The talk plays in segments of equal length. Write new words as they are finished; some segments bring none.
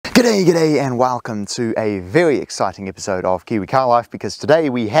G'day and welcome to a very exciting episode of Kiwi Car Life, because today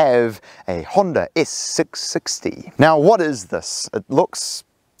we have a Honda S660. Now what is this? It looks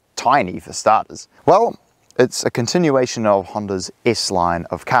tiny for starters. Well, it's a continuation of Honda's S line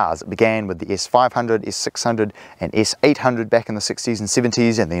of cars. It began with the S500, S600 and S800 back in the 60s and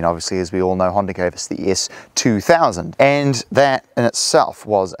 70s, and then obviously, as we all know, Honda gave us the S2000, and that in itself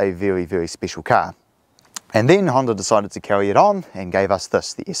was a very, very special car. And then Honda decided to carry it on and gave us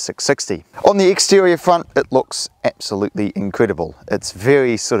this, the S660. On the exterior front, it looks absolutely incredible. It's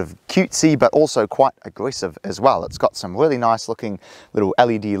very sort of cutesy, but also quite aggressive as well. It's got some really nice looking little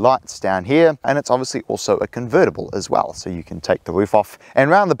LED lights down here, and it's obviously also a convertible as well, so you can take the roof off.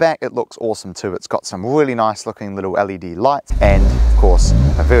 And around the back, it looks awesome too. It's got some really nice looking little LED lights, and of course,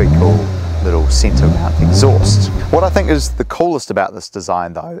 a very cool little center mount exhaust. What I think is the coolest about this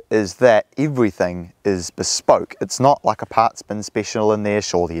design though is that everything is bespoke. It's not like a parts bin special in there.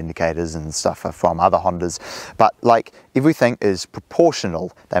 Sure, the indicators and stuff are from other Hondas, but like everything is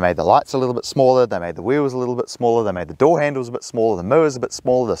proportional. They made the lights a little bit smaller, they made the wheels a little bit smaller, they made the door handles a bit smaller, the mirrors a bit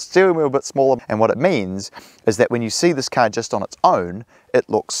smaller, the steering wheel a bit smaller. And what it means is that when you see this car just on its own, it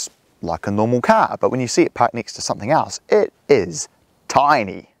looks like a normal car, but when you see it parked next to something else, it is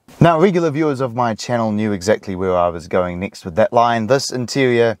tiny. Now, regular viewers of my channel knew exactly where I was going next with that line. This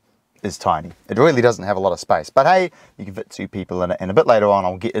interior is tiny. It really doesn't have a lot of space, but hey, you can fit two people in it, and a bit later on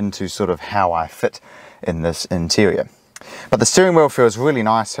I'll get into sort of how I fit in this interior. But the steering wheel feels really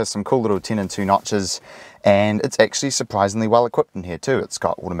nice, has some cool little 10 and 2 notches, and it's actually surprisingly well equipped in here too. It's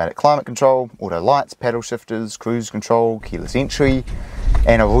got automatic climate control, auto lights, paddle shifters, cruise control, keyless entry,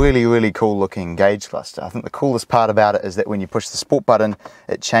 and a really, really cool looking gauge cluster. I think the coolest part about it is that when you push the sport button,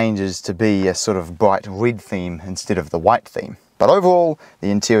 it changes to be a sort of bright red theme instead of the white theme. But overall,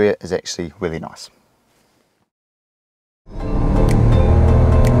 the interior is actually really nice.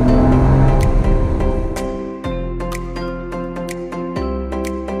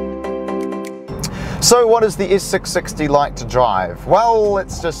 So what is the S660 like to drive? Well,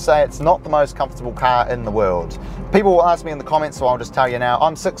 let's just say it's not the most comfortable car in the world. People will ask me in the comments, so I'll just tell you now,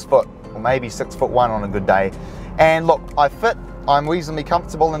 I'm 6 foot, or maybe 6'1" on a good day. And look, I'm reasonably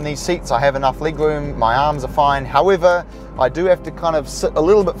comfortable in these seats. I have enough leg room, my arms are fine. However, I do have to kind of sit a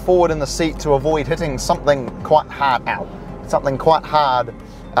little bit forward in the seat to avoid hitting something quite hard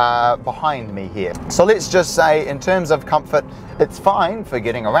behind me here. So let's just say, in terms of comfort, it's fine for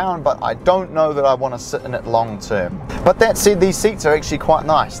getting around, but I don't know that I want to sit in it long term. But that said, these seats are actually quite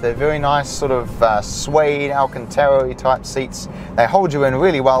nice. They're very nice sort of suede Alcantara type seats. They hold you in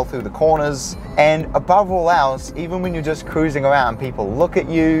really well through the corners, and above all else, even when you're just cruising around, people look at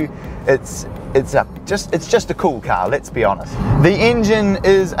you. It's just a cool car, let's be honest. The engine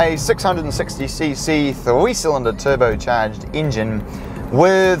is a 660cc 3-cylinder turbocharged engine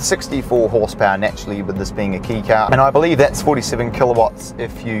with 64 horsepower, naturally, with this being a key car, and I believe that's 47 kilowatts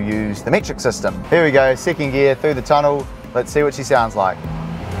if you use the metric system. Here we go, second gear through the tunnel. Let's see what she sounds like.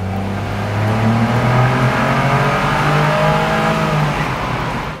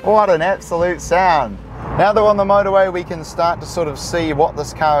 What an absolute sound. Now that we're on the motorway, we can start to sort of see what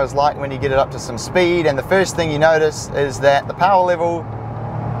this car is like when you get it up to some speed, and the first thing you notice is that the power level,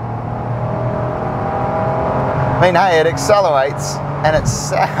 I mean, hey, it accelerates and it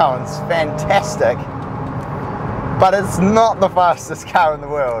sounds fantastic, but it's not the fastest car in the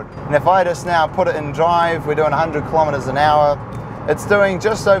world. And if I just now put it in drive, we're doing 100 kilometers an hour. It's doing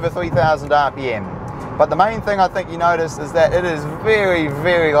just over 3,000 RPM. But the main thing I think you notice is that it is very,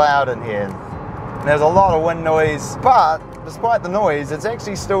 very loud in here. And there's a lot of wind noise, but despite the noise, it's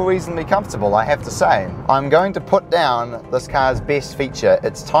actually still reasonably comfortable, I have to say. I'm going to put down this car's best feature,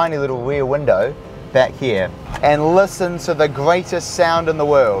 its tiny little rear window back here, and listen to the greatest sound in the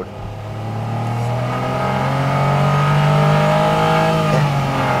world.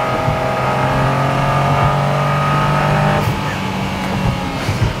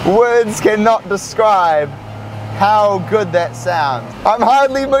 Words cannot describe how good that sounds. I'm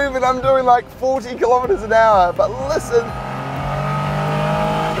hardly moving, I'm doing like 40 kilometers an hour, but listen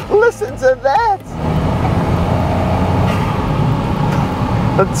to that.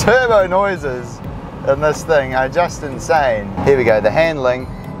 The turbo noises in this thing are just insane. Here we go, the handling.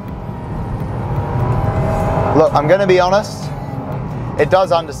 Look, I'm gonna be honest, it does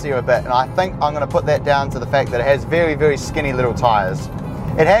understeer a bit, and I think I'm gonna put that down to the fact that it has very, very skinny little tires.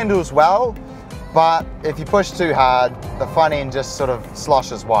 It handles well, but if you push too hard, the front end just sort of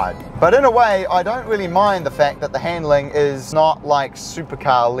sloshes wide. But in a way, I don't really mind the fact that the handling is not like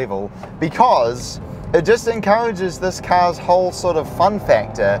supercar level, because it just encourages this car's whole sort of fun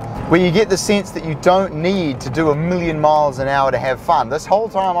factor, where you get the sense that you don't need to do 1,000,000 miles an hour to have fun. This whole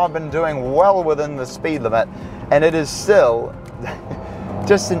time I've been doing well within the speed limit, and it is still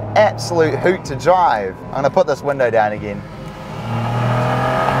just an absolute hoot to drive. I'm gonna put this window down again.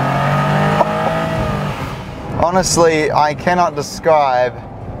 Honestly, I cannot describe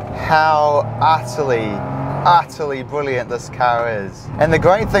how utterly brilliant this car is. And the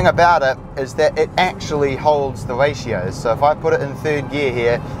great thing about it is that it actually holds the ratios. So if I put it in third gear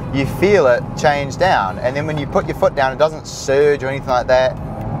here, you feel it change down. And then when you put your foot down, it doesn't surge or anything like that.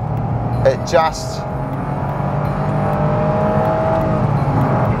 It just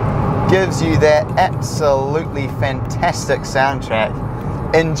gives you that absolutely fantastic soundtrack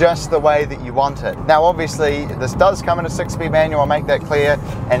in just the way that you want it. Now obviously this does come in a 6-speed manual, I'll make that clear,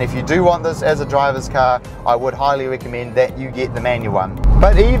 and if you do want this as a driver's car, I would highly recommend that you get the manual one.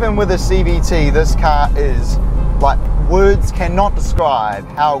 But even with a CVT, this car is, like, words cannot describe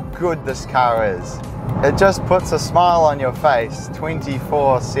how good this car is. It just puts a smile on your face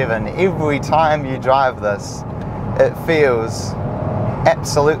 24/7 every time you drive this. It feels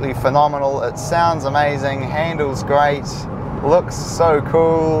absolutely phenomenal, it sounds amazing, handles great, looks so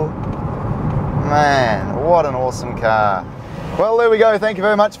cool. Man, what an awesome car. Well, there we go. Thank you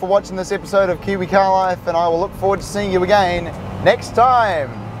very much for watching this episode of Kiwi Car Life, and I will look forward to seeing you again next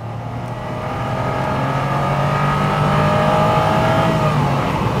time.